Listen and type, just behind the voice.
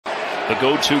the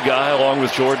go-to guy along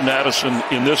with Jordan Addison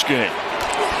in this game.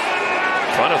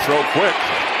 Trying to throw quick.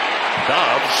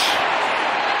 Dobbs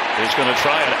is going to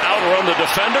try and outrun the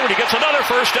defender, and he gets another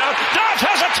first down. Dobbs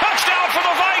has a touchdown for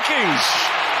the Vikings.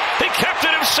 He kept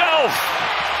it himself.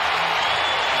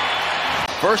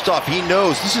 First off, he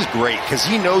knows this is great because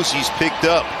he knows he's picked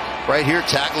up. Right here,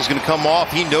 tackle's going to come off.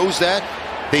 He knows that.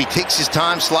 He takes his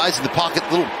time, slides in the pocket,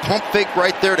 little pump fake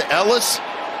right there to Ellis.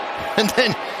 And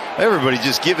then everybody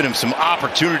just giving him some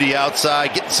opportunity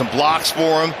outside, getting some blocks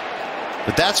for him.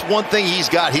 But that's one thing he's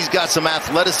got. He's got some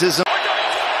athleticism.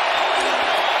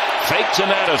 Fake to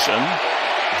Madison.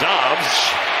 Dobbs.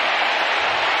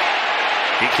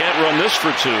 He can't run this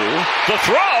for two. The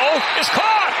throw is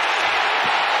caught.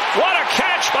 What a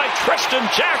catch by Tristan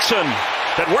Jackson.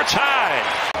 That we're tied.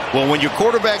 Well, when your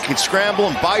quarterback can scramble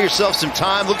and buy yourself some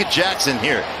time, look at Jackson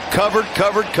here. Covered,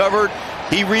 covered, covered.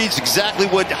 He reads exactly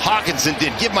what Hawkinson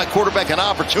did. Give my quarterback an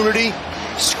opportunity.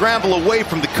 Scramble away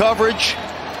from the coverage.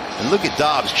 And look at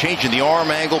Dobbs changing the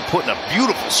arm angle, putting a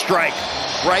beautiful strike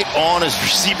right on his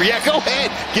receiver. Yeah, go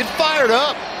ahead. Get fired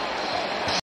up.